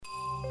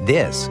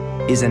This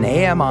is an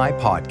AMI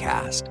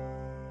podcast.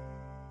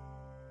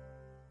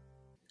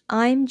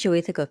 I'm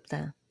Joeita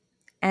Gupta,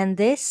 and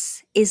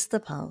this is The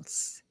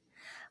Pulse.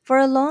 For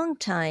a long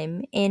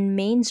time in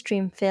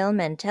mainstream film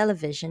and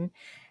television,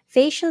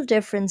 facial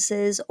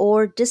differences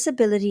or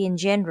disability in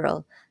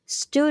general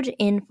stood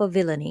in for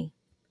villainy.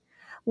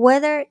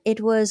 Whether it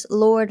was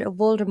Lord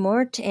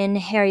Voldemort in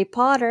Harry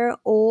Potter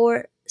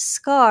or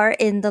Scar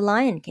in The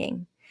Lion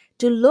King,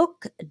 to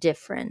look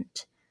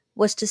different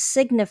was to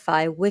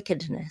signify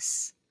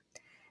wickedness.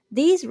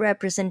 These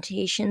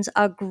representations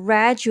are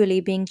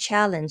gradually being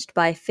challenged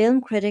by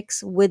film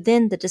critics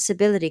within the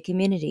disability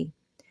community.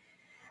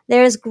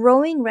 There is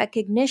growing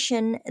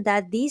recognition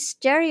that these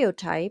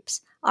stereotypes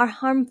are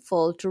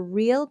harmful to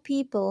real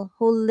people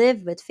who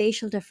live with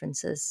facial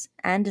differences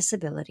and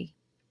disability.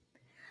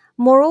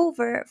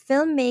 Moreover,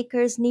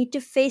 filmmakers need to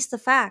face the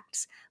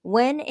facts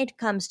when it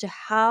comes to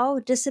how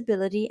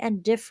disability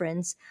and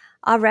difference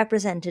are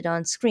represented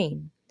on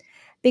screen.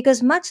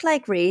 Because much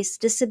like race,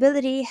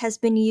 disability has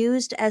been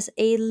used as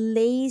a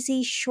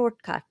lazy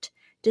shortcut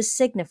to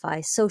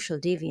signify social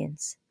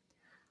deviance.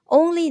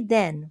 Only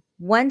then,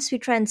 once we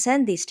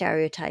transcend these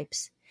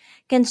stereotypes,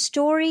 can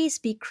stories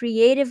be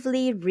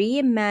creatively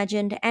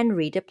reimagined and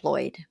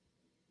redeployed.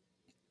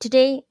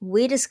 Today,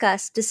 we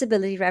discuss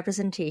disability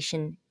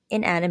representation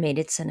in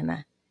animated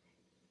cinema.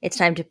 It's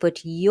time to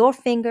put your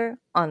finger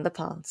on the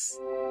pulse.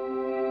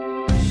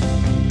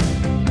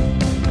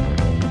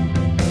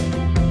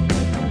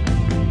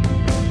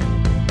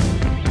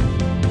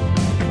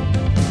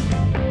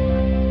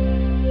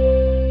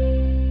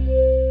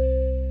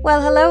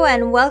 Well, hello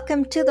and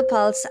welcome to The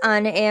Pulse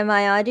on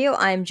AMI Audio.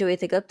 I'm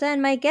Joeita Gupta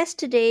and my guest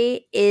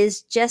today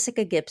is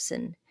Jessica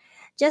Gibson.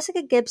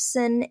 Jessica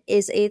Gibson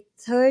is a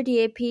third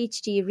year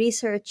PhD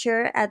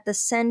researcher at the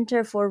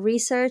Center for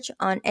Research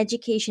on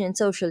Education and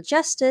Social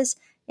Justice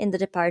in the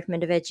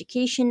Department of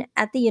Education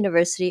at the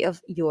University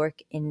of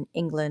York in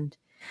England.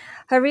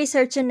 Her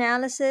research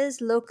analysis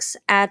looks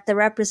at the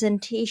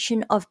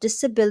representation of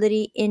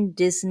disability in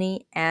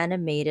Disney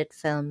animated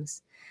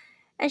films.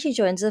 And she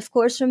joins us, of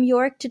course, from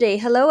York today.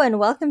 Hello and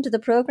welcome to the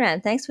program.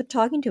 Thanks for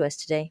talking to us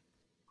today.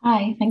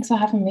 Hi, thanks for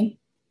having me.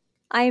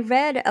 I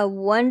read a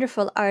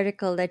wonderful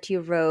article that you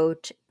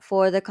wrote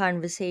for the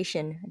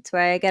conversation. It's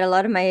where I get a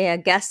lot of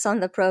my guests on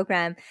the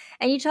program.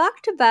 And you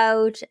talked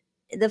about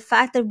the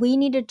fact that we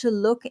needed to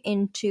look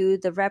into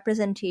the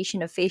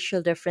representation of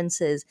facial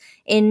differences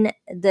in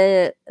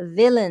the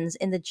villains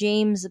in the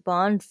James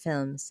Bond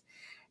films.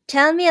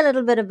 Tell me a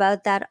little bit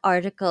about that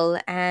article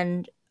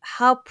and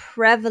how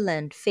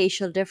prevalent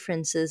facial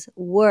differences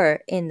were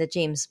in the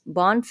James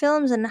Bond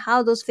films and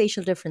how those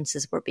facial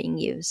differences were being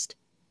used.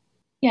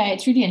 Yeah,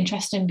 it's really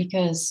interesting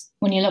because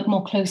when you look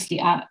more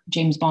closely at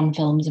James Bond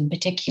films in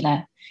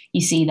particular,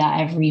 you see that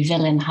every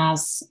villain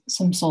has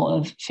some sort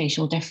of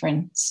facial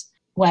difference,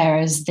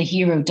 whereas the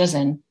hero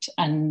doesn't.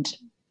 And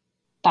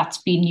that's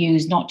been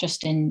used not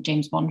just in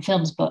James Bond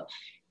films, but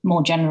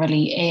more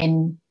generally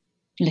in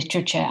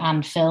literature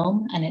and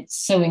film. And it's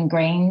so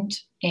ingrained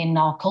in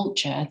our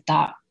culture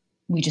that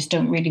we just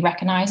don't really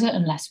recognize it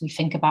unless we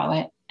think about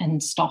it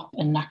and stop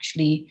and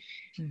actually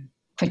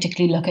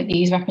critically look at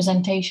these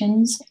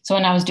representations. So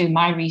when I was doing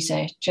my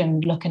research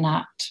and looking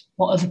at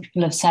what other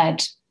people have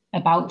said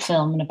about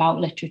film and about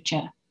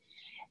literature,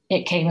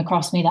 it came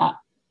across me that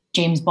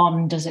James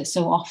Bond does it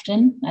so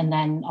often. And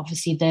then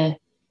obviously the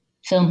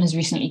film has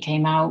recently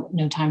came out,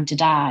 No Time to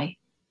Die.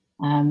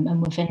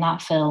 And within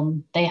that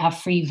film, they have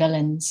three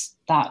villains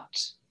that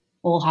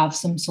all have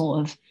some sort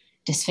of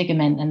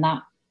disfigurement, and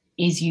that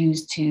is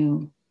used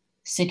to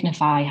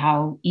signify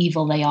how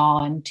evil they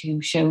are and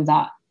to show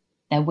that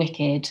they're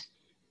wicked.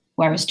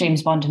 Whereas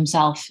James Bond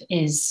himself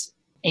is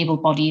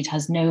able-bodied,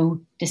 has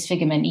no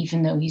disfigurement,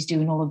 even though he's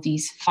doing all of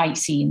these fight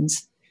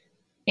scenes.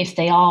 If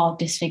they are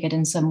disfigured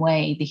in some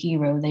way, the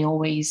hero, they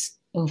always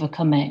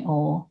overcome it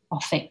or are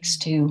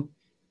fixed to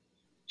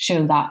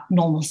show that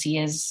normalcy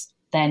is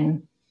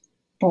then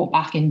brought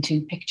back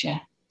into picture.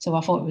 So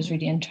I thought it was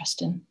really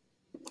interesting.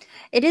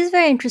 It is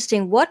very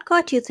interesting. What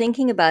got you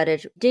thinking about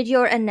it? Did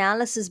your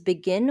analysis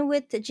begin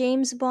with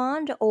James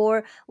Bond,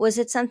 or was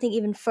it something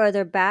even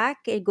further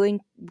back,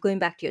 going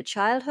back to your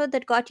childhood,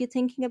 that got you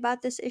thinking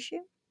about this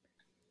issue?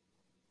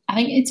 I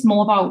think it's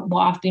more about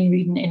what I've been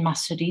reading in my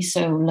studies.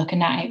 So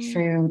looking at it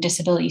through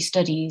disability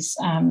studies,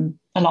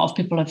 a lot of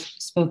people have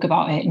spoke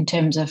about it in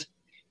terms of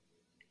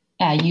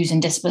using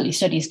disability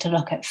studies to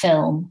look at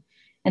film,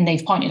 and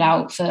they've pointed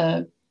out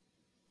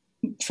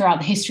throughout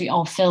the history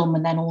of film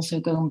and then also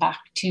going back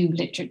to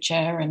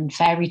literature and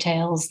fairy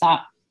tales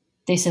that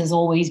this has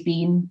always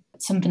been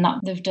something that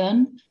they've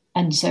done.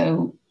 And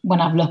so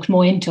when I've looked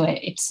more into it,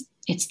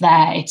 it's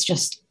there. It's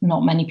just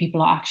not many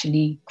people are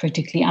actually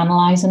critically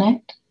analysing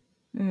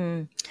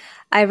it.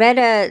 I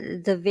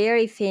read the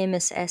very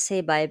famous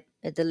essay by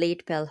the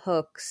late Bell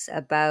Hooks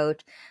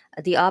about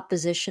the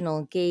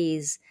oppositional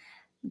gaze.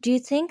 Do you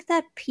think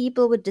that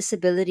people with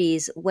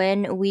disabilities,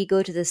 when we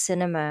go to the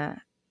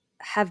cinema,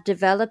 have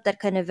developed that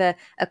kind of a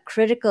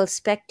critical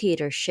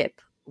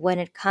spectatorship when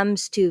it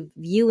comes to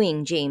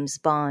viewing James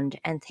Bond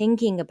and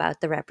thinking about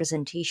the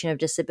representation of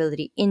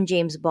disability in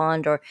James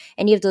Bond or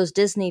any of those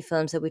Disney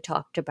films that we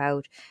talked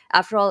about.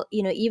 After all,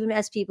 even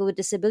as people with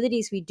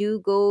disabilities, we do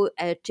go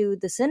to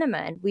the cinema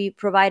and we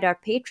provide our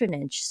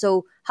patronage.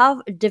 So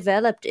how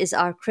developed is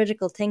our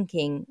critical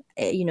thinking,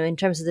 in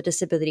terms of the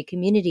disability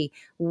community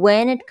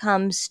when it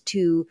comes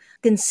to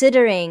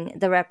considering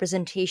the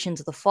representations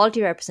or the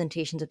faulty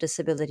representations of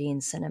disability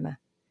in cinema?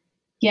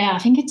 Yeah, I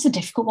think it's a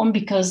difficult one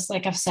because,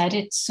 like I've said,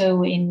 it's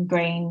so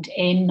ingrained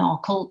in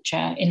our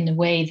culture in the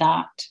way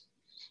that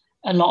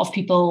a lot of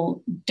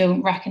people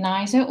don't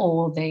recognize it,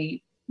 or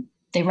they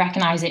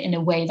recognize it in a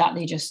way that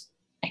they just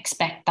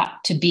expect that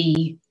to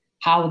be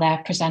how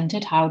they're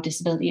presented, how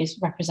disability is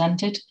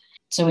represented.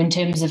 So in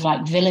terms of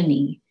like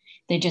villainy,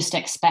 they just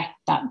expect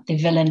that the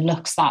villain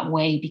looks that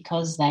way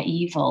because they're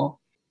evil,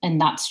 and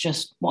that's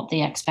just what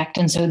they expect.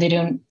 And so they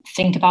don't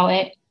think about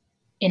it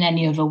in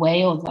any other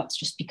way, or that's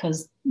just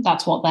because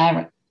that's what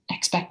they're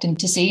expecting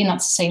to see. And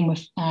that's the same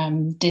with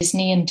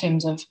Disney in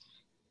terms of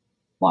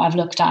what I've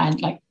looked at,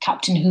 and like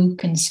Captain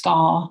Hook and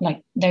Scar,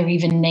 like they're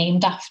even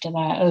named after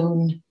their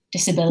own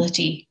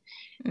disability.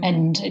 Mm-hmm.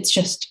 And that's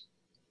just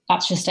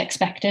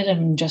expected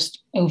and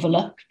just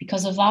overlooked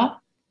because of that.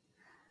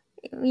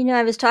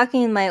 I was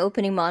talking in my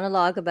opening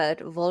monologue about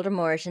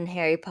Voldemort and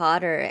Harry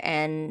Potter,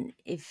 and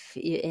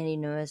many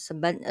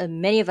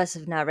of us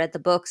have now read the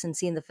books and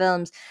seen the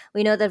films.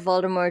 We know that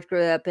Voldemort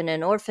grew up in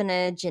an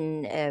orphanage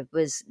and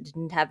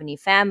didn't have any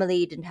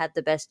family, didn't have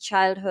the best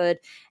childhood,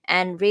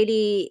 and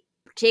really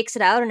takes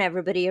it out on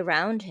everybody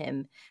around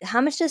him.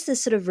 How much does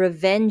this sort of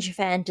revenge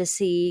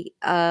fantasy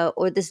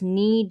or this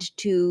need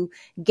to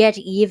get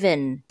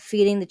even,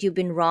 feeling that you've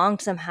been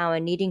wronged somehow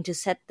and needing to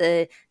set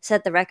the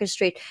record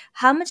straight,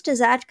 how much does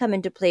that come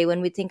into play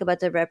when we think about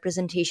the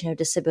representation of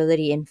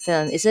disability in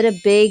film? Is it a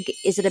big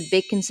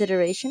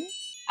consideration?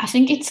 I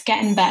think it's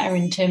getting better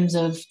in terms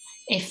of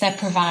if they're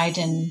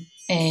providing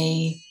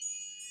a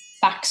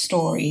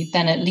backstory,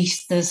 then at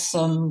least there's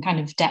some kind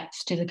of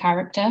depth to the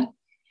character.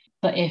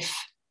 But if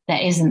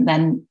there isn't,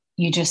 then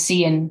you're just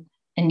seeing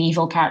an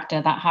evil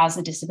character that has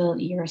a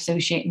disability. You're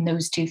associating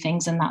those two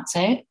things and that's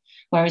it.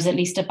 Whereas at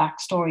least a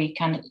backstory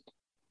can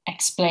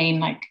explain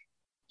like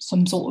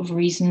some sort of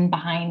reason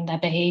behind their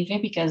behavior,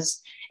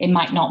 because it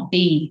might not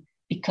be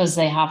because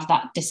they have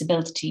that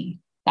disability.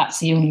 That's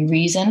the only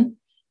reason.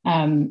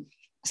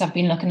 Because I've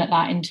been looking at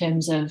that in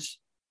terms of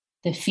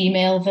the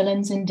female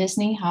villains in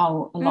Disney,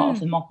 how a lot of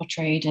them are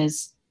portrayed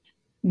as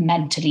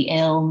mentally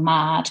ill,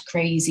 mad,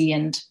 crazy,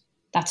 and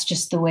that's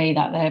just the way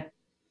that they're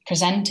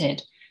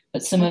presented.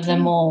 But some of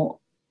them more,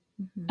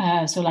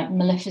 so like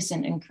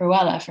Maleficent and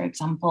Cruella, for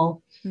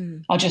example,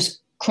 are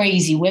just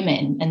crazy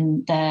women,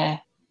 and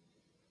their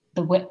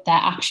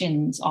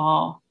actions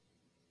are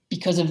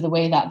because of the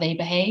way that they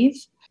behave.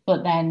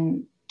 But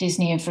then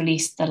Disney have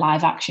released the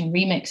live action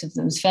remix of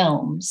those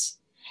films,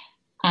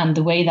 and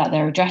the way that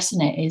they're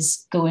addressing it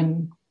is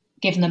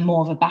giving them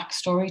more of a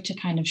backstory to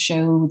kind of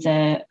show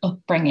the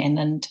upbringing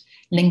and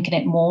linking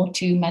it more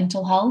to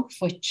mental health,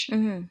 which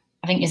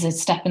I think is a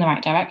step in the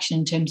right direction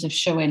in terms of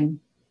showing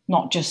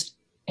not just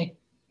a,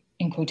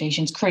 in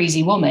quotations,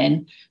 crazy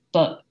woman,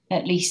 but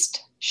at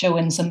least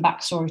showing some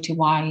backstory to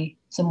why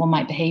someone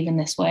might behave in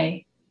this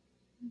way.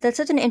 That's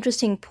such an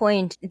interesting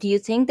point. Do you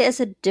think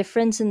there's a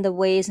difference in the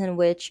ways in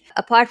which,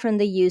 apart from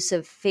the use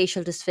of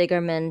facial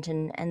disfigurement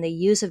and the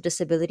use of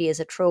disability as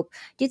a trope,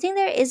 do you think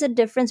there is a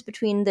difference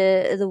between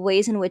the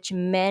ways in which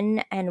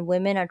men and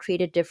women are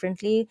treated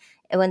differently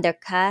when they're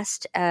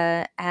cast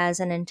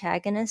as an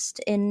antagonist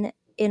in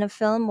a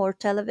film or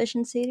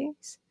television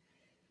series?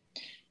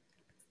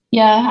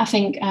 Yeah, I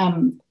think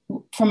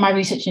from my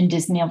research in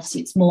Disney,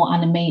 obviously it's more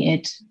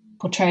animated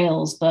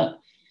portrayals, but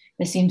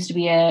there seems to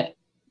be a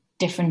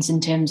difference in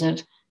terms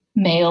of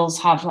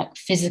males have like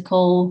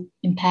physical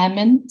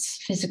impairments,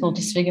 physical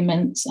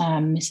disfigurements,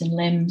 missing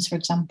limbs, for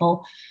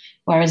example,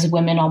 whereas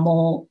women are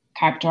more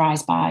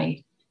characterized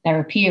by their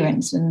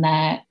appearance and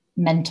their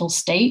mental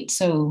state.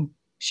 So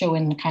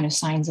showing kind of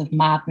signs of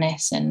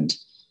madness and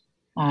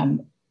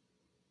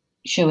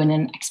showing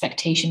an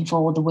expectation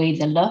for the way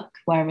they look,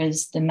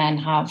 whereas the men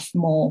have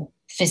more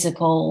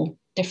physical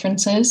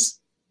differences,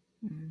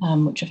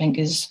 which I think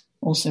is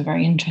also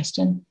very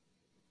interesting.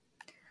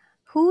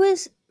 Who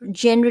is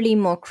generally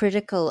more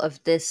critical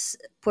of this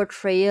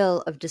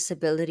portrayal of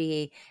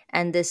disability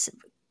and this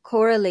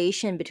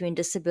correlation between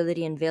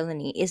disability and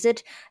villainy? Is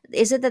it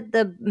that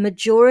the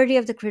majority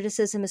of the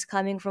criticism is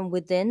coming from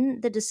within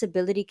the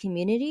disability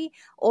community,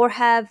 or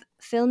have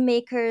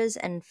filmmakers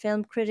and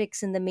film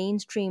critics in the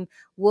mainstream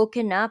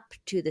woken up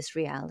to this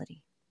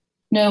reality?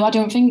 No, I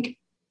don't think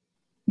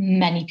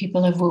many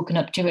people have woken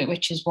up to it,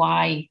 which is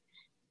why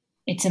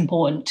it's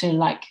important to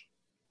like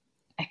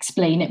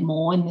explain it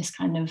more in this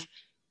kind of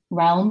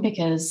realm,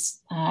 because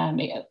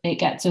it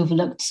gets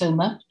overlooked so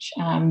much.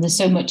 There's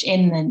so much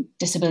in the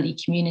disability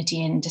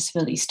community and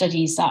disability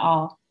studies that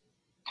are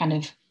kind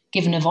of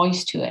given a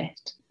voice to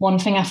it. One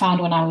thing I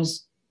found when I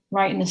was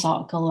writing this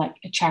article, like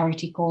a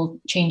charity called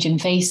Changing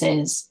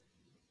Faces,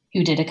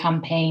 who did a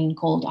campaign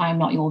called I'm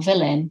Not Your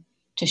Villain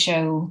to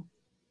show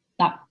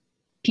that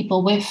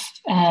people with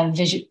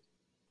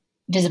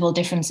visible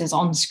differences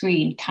on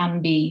screen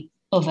can be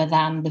other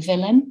than the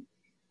villain.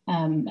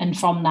 And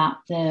from that,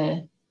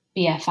 the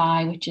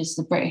BFI, which is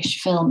the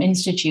British Film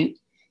Institute,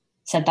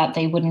 said that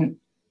they wouldn't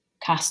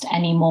cast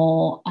any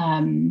more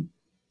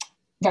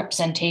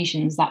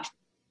representations that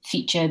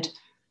featured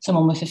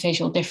someone with a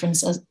facial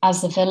difference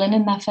as the villain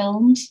in their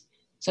films.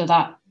 So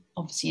that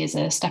obviously is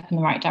a step in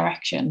the right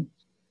direction,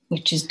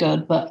 which is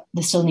good, but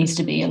there still needs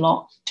to be a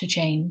lot to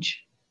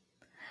change.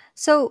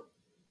 So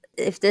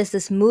if there's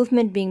this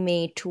movement being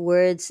made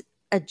towards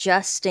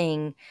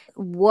adjusting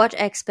what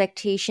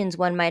expectations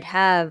one might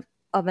have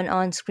of an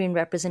on-screen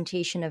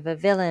representation of a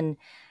villain,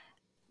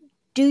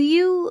 do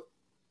you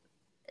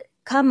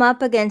come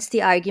up against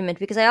the argument,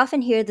 because I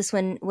often hear this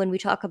when we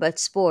talk about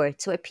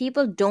sports, where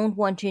people don't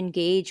want to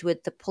engage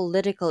with the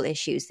political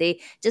issues.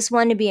 They just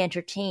want to be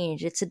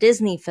entertained. It's a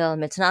Disney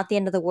film. It's not the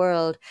end of the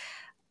world.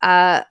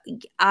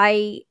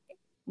 I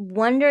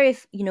wonder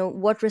if,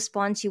 what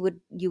response you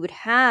would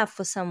have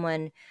for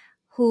someone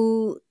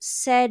who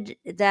said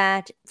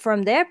that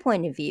from their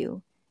point of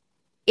view,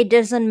 it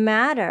doesn't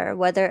matter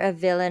whether a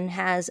villain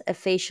has a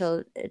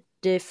facial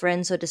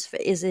difference or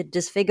is it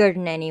disfigured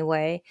in any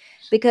way,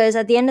 because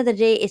at the end of the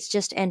day, it's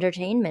just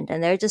entertainment,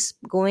 and they're just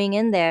going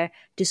in there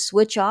to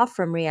switch off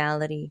from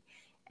reality,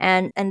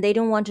 and they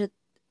don't want to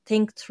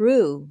think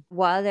through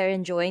while they're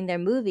enjoying their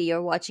movie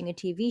or watching a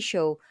TV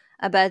show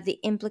about the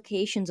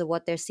implications of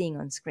what they're seeing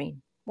on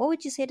screen. What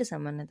would you say to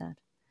someone like that?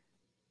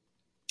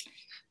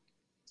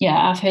 Yeah,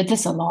 I've heard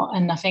this a lot,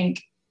 and I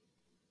think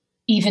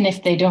even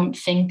if they don't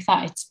think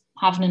that it's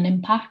having an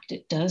impact,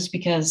 it does,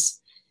 because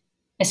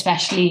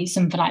especially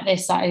something like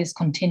this that is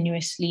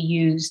continuously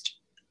used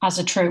as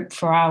a trope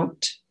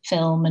throughout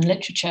film and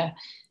literature,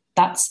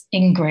 that's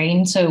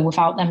ingrained. So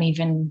without them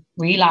even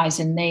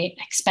realizing, they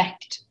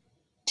expect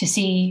to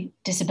see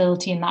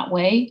disability in that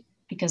way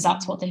because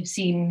that's what they've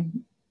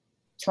seen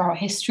throughout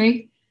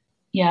history.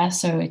 Yeah,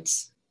 so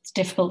it's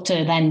difficult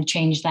to then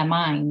change their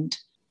mind.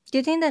 Do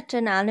you think that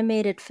an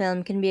animated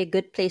film can be a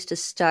good place to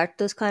start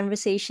those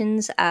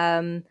conversations?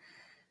 I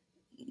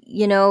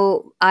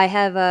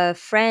have a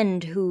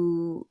friend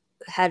who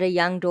had a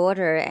young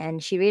daughter,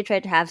 and she really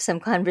tried to have some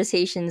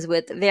conversations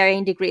with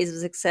varying degrees of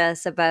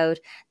success about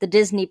the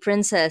Disney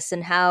princess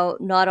and how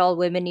not all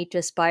women need to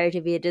aspire to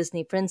be a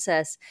Disney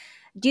princess.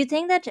 Do you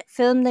think that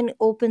film then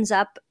opens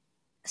up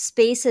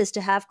spaces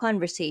to have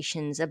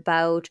conversations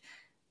about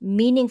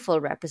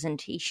meaningful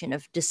representation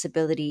of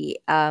disability,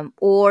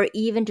 or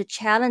even to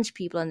challenge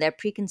people on their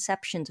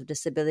preconceptions of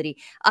disability?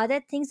 Are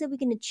there things that we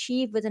can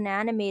achieve with an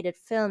animated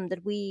film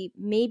that we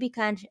maybe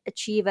can't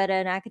achieve at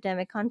an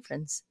academic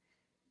conference?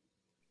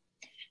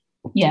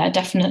 Yeah,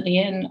 definitely.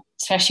 And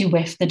especially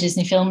with the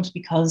Disney films,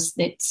 because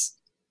it's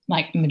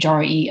like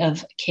majority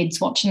of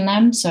kids watching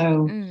them.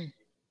 So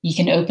you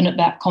can open up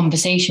that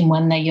conversation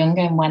when they're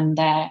younger, and when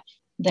they're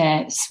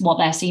what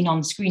they're seeing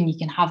on screen, you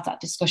can have that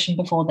discussion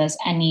before there's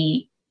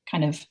any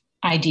kind of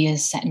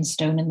ideas set in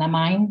stone in their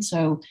mind.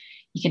 So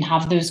you can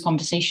have those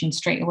conversations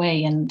straight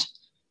away. And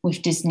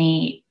with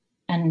Disney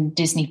and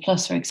Disney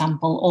Plus, for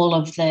example, all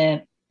of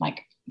the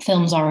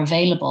films are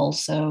available.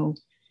 So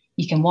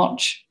you can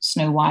watch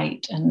Snow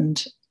White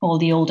and all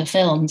the older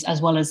films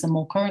as well as the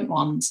more current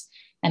ones,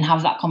 and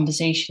have that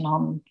conversation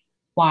on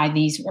why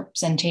these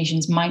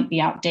representations might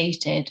be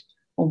outdated,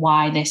 or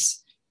why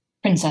this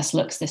princess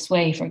looks this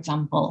way, for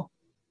example.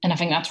 And I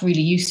think that's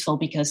really useful,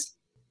 because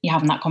you're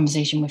having that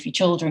conversation with your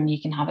children,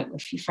 you can have it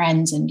with your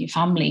friends and your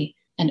family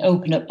and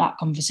open up that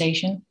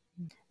conversation.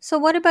 So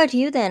what about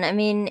you then? I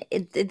mean,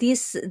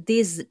 these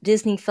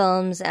Disney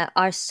films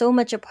are so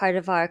much a part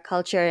of our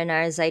culture and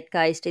our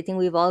zeitgeist. I think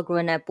we've all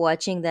grown up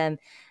watching them.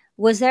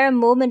 Was there a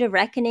moment of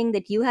reckoning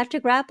that you had to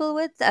grapple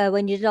with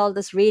when you did all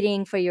this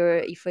reading for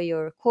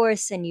your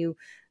course, and you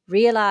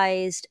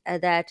realized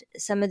that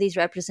some of these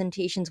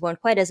representations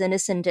weren't quite as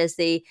innocent as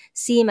they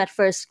seem at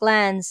first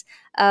glance?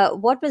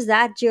 What was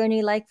that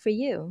journey like for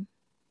you?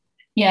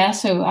 Yeah,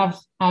 so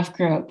I've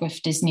grew up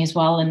with Disney as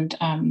well, and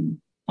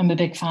I'm a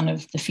big fan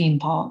of the theme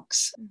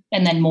parks.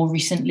 And then more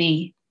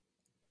recently,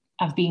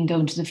 I've been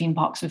going to the theme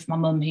parks with my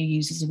mum, who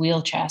uses a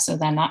wheelchair. So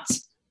then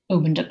that's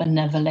opened up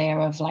another layer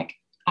of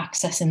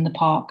accessing the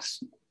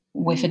parks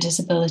with a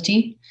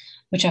disability,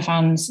 which I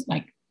found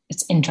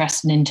it's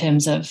interesting in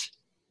terms of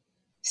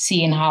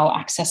seeing how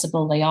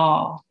accessible they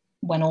are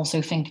when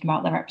also thinking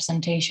about their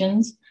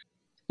representations.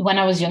 When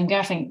I was younger,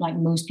 I think like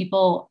most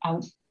people, I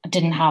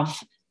didn't have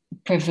the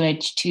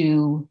privilege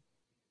to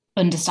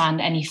understand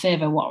any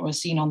further what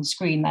was seen on the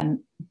screen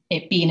than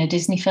it being a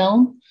Disney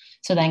film.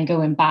 So then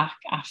going back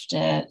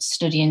after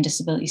studying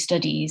disability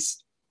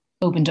studies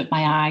opened up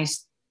my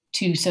eyes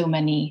to so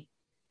many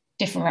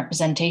different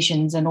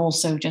representations, and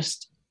also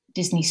just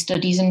Disney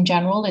studies in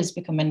general is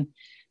becoming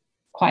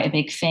quite a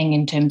big thing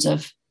in terms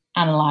of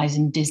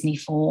analysing Disney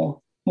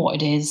for what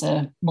it is,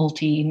 a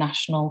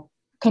multinational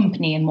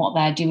company, and what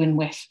they're doing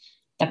with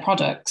their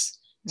products.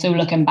 So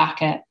looking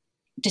back at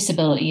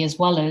disability as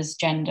well as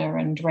gender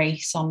and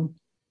race on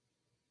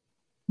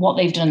what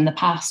they've done in the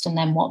past and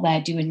then what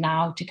they're doing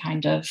now to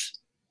kind of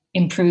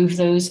improve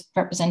those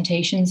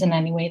representations in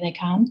any way they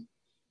can.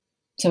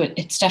 So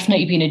it's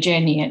definitely been a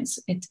journey.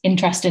 It's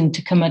interesting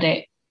to come at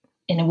it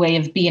in a way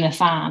of being a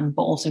fan,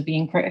 but also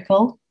being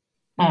critical.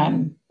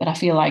 But I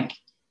feel like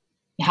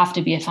you have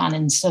to be a fan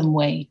in some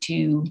way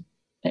to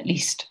at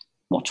least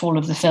watch all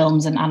of the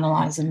films and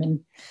analyze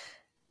them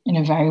in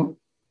a very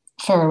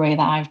thorough way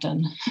that I've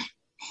done.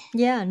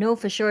 Yeah, no,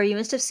 for sure. You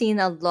must have seen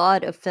a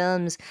lot of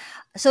films.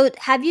 So,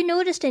 have you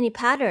noticed any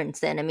patterns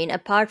then? I mean,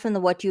 apart from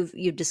what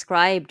you've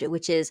described,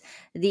 which is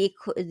the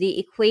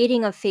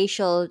equating of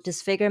facial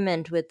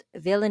disfigurement with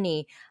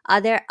villainy,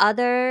 are there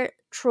other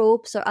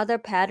tropes or other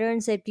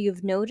patterns that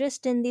you've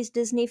noticed in these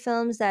Disney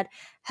films that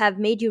have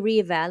made you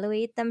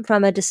reevaluate them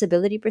from a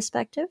disability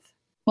perspective?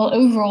 Well,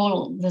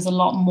 overall, there's a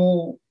lot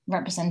more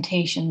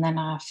representation than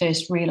I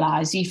first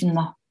realised, even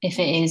if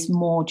it is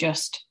more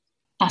just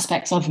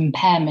aspects of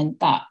impairment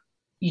that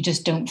you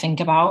just don't think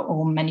about,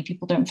 or many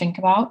people don't think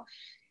about.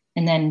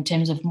 And then in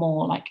terms of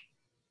more like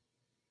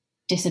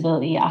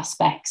disability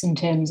aspects, in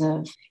terms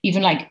of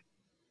even like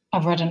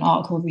I've read an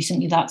article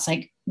recently that's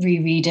like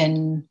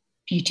rereading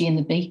Beauty and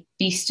the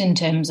Beast in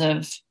terms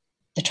of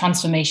the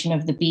transformation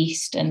of the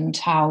Beast and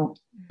how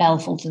Belle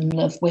falls in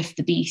love with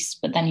the Beast,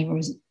 but then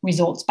he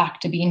resorts back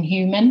to being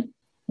human,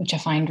 which I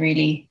find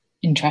really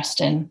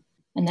interesting.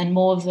 And then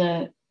more of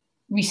the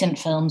recent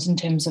films in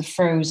terms of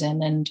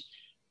Frozen and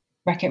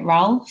Wreck-It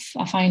Ralph,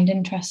 I find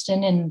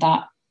interesting in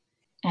that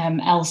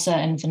Elsa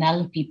and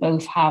Vanellope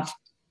both have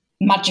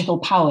magical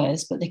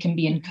powers, but they can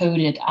be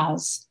encoded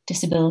as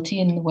disability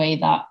in the way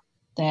that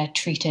they're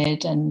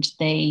treated, and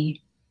they're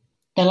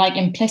like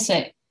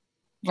implicit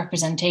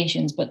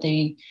representations, but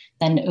they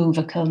then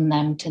overcome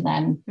them to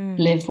then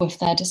live with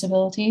their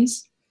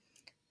disabilities.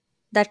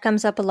 That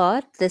comes up a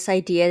lot, this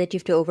idea that you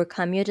have to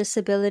overcome your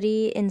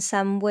disability in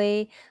some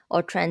way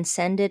or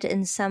transcend it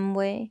in some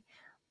way.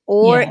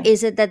 Or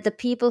is it that the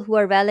people who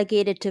are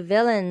relegated to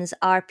villains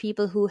are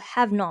people who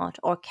have not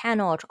or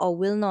cannot or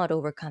will not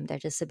overcome their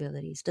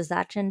disabilities? Does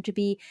that tend to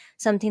be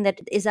something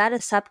is that a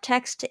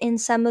subtext in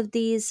some of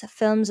these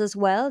films as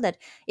well? That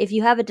if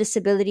you have a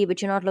disability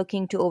but you're not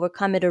looking to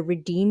overcome it or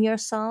redeem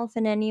yourself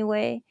in any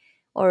way,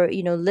 or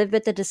live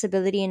with the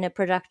disability in a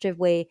productive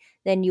way,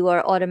 then you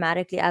are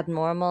automatically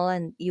abnormal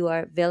and you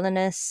are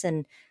villainous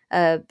and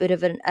a bit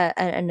of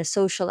a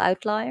social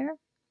outlier?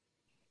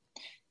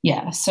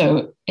 Yeah,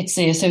 so it's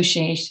the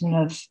association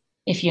of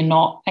if you're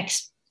not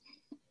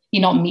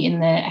meeting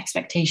the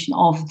expectation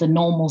of the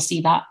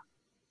normalcy that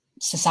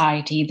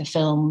society, the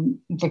film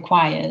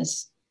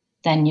requires,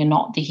 then you're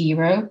not the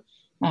hero.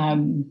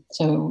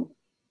 So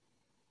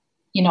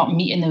you're not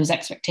meeting those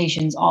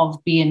expectations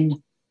of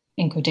being,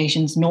 in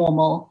quotations,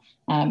 normal,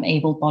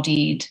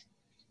 able-bodied,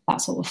 that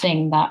sort of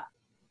thing, that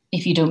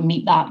if you don't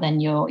meet that, then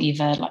you're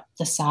either like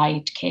the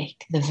sidekick,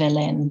 the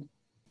villain,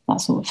 that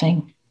sort of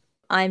thing.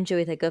 I'm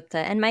Joeita Gupta,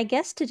 and my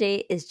guest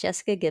today is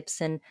Jessica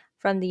Gibson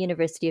from the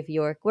University of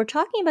York. We're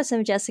talking about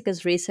some of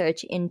Jessica's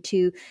research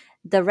into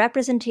the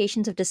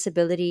representations of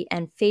disability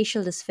and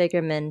facial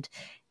disfigurement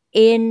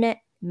in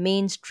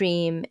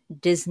mainstream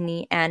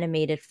Disney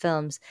animated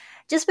films.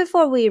 Just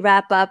before we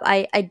wrap up,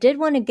 I did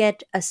want to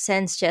get a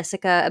sense,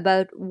 Jessica,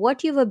 about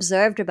what you've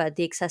observed about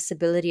the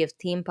accessibility of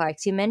theme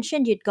parks. You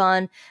mentioned you'd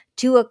gone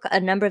to a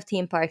number of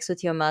theme parks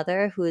with your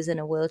mother, who is in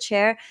a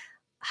wheelchair.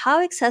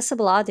 How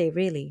accessible are they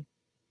really?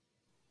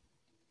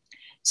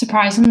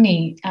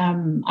 Surprisingly,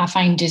 I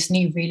find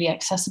Disney really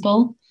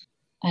accessible,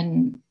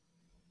 and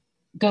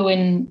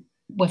going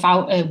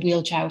without a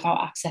wheelchair,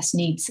 without access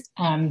needs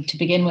to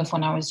begin with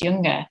when I was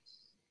younger,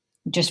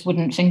 just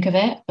wouldn't think of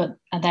it. But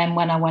then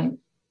when I went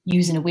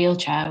using a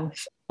wheelchair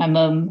with my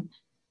mum,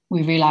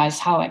 we realised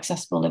how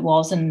accessible it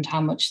was and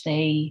how much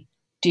they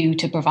do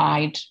to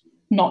provide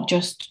not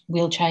just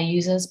wheelchair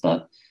users,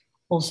 but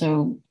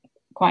also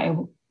quite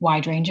a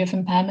wide range of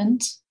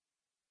impairments.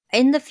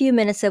 In the few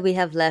minutes that we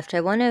have left,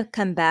 I want to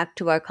come back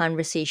to our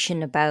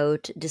conversation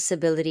about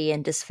disability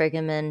and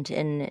disfigurement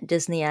in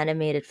Disney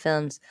animated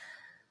films.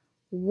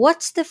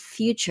 What's the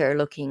future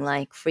looking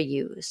like for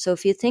you? So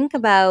if you think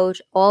about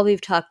all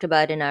we've talked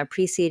about in our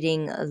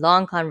preceding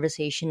long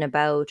conversation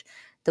about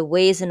the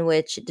ways in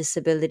which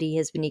disability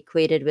has been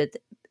equated with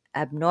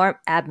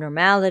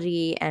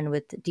abnormality and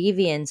with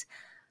deviance,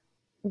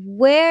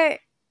 where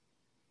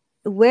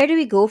do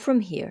we go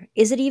from here?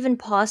 Is it even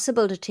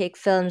possible to take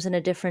films in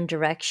a different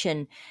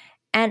direction?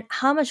 And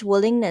how much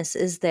willingness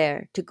is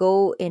there to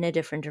go in a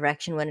different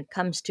direction when it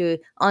comes to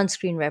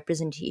on-screen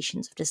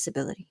representations of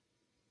disability?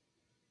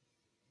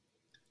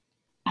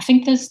 I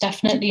think there's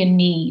definitely a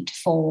need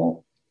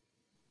for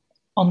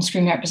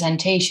on-screen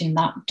representation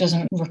that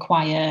doesn't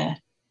require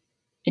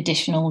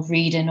additional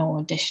reading or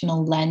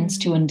additional lens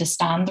to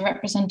understand the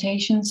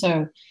representation.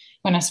 So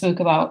when I spoke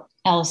about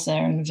Elsa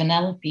and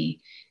Vanellope,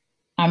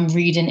 I'm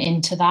reading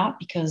into that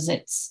because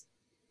it's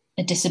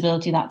a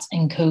disability that's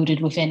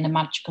encoded within a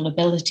magical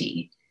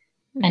ability.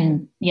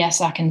 And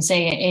yes, I can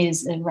say it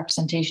is a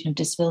representation of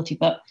disability,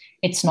 but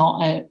it's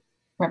not a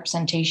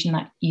representation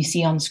that you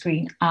see on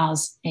screen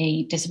as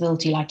a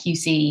disability like you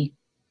see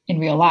in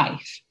real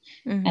life.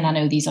 Mm-hmm. And I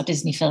know these are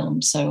Disney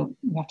films, so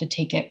you have to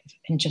take it with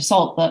a pinch of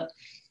salt, but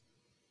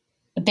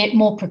a bit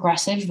more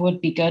progressive would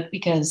be good,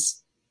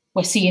 because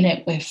we're seeing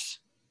it with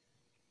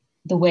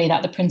the way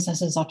that the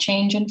princesses are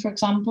changing, for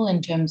example,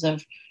 in terms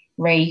of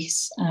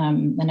race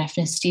and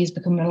ethnicity is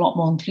becoming a lot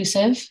more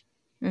inclusive.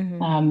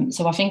 Mm-hmm.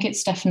 So I think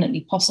it's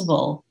definitely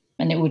possible,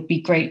 and it would be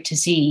great to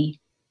see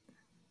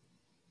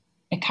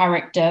a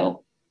character,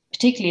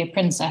 particularly a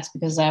princess,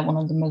 because they're one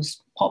of the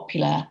most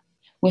popular,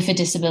 with a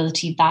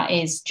disability that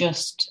is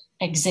just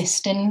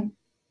existing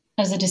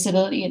as a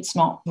disability. It's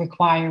not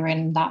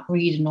requiring that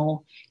breeding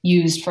or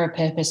used for a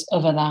purpose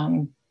other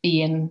than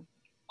being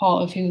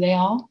part of who they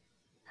are.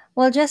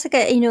 Well,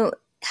 Jessica,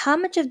 how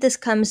much of this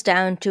comes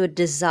down to a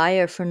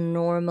desire for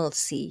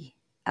normalcy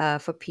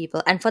for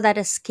people and for that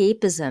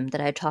escapism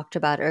that I talked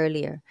about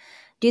earlier?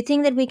 Do you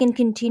think that we can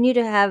continue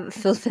to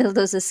fulfill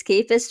those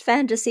escapist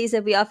fantasies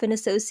that we often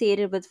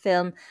associated with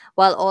film,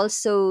 while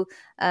also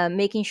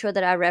making sure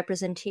that our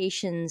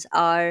representations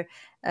are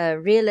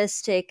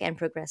realistic and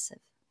progressive?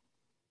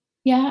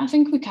 Yeah, I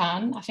think we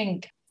can. I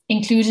think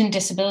including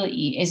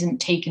disability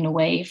isn't taken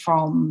away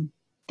from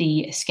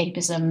the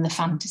escapism, the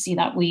fantasy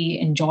that we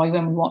enjoy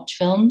when we watch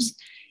films.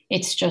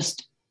 It's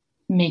just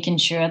making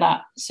sure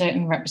that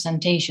certain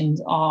representations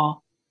are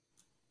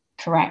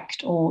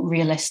correct or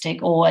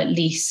realistic, or at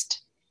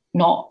least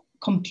not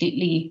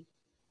completely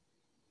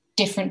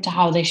different to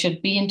how they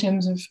should be in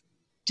terms of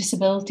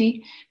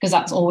disability, because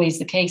that's always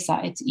the case,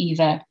 that it's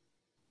either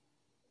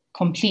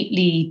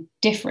completely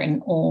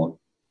different or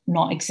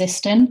not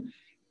existing.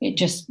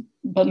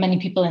 But many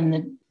people in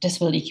the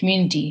disability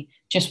community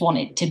just want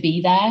it to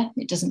be there.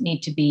 It doesn't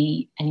need to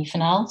be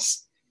anything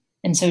else.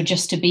 And so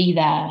just to be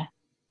there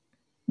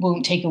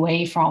won't take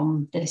away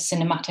from the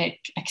cinematic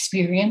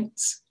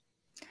experience.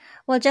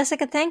 Well,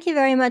 Jessica, thank you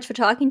very much for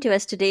talking to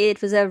us today.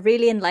 It was a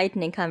really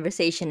enlightening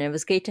conversation, and it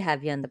was great to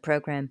have you on the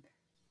program.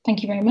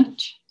 Thank you very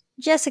much.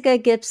 Jessica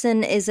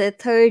Gibson is a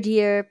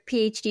third-year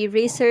PhD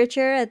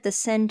researcher at the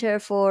Center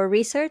for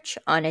Research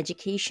on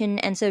Education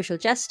and Social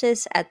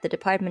Justice at the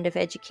Department of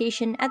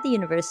Education at the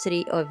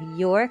University of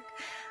York.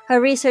 Her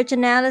research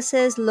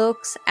analysis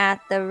looks at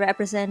the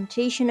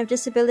representation of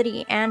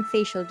disability and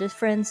facial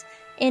difference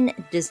in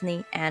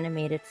Disney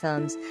animated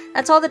films.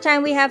 That's all the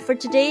time we have for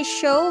today's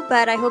show,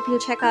 but I hope you'll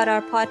check out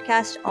our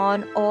podcast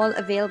on all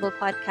available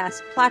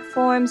podcast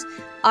platforms.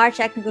 Our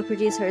technical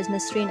producer is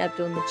Nasreen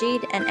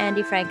Abdul-Majid, and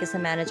Andy Frank is the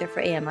manager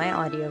for AMI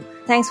Audio.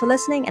 Thanks for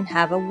listening, and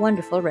have a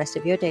wonderful rest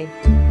of your day.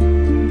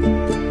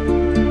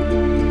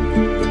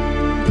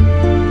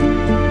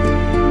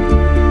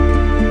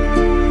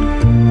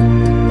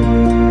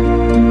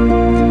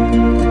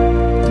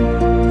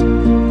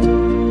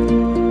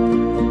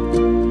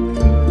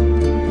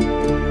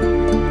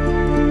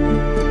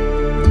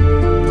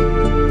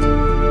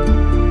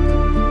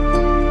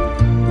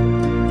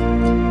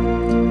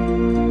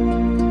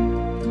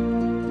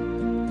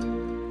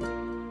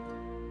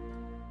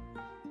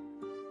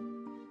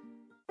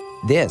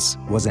 This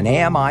was an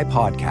AMI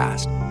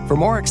podcast. For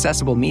more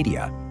accessible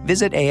media,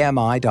 visit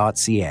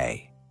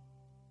ami.ca.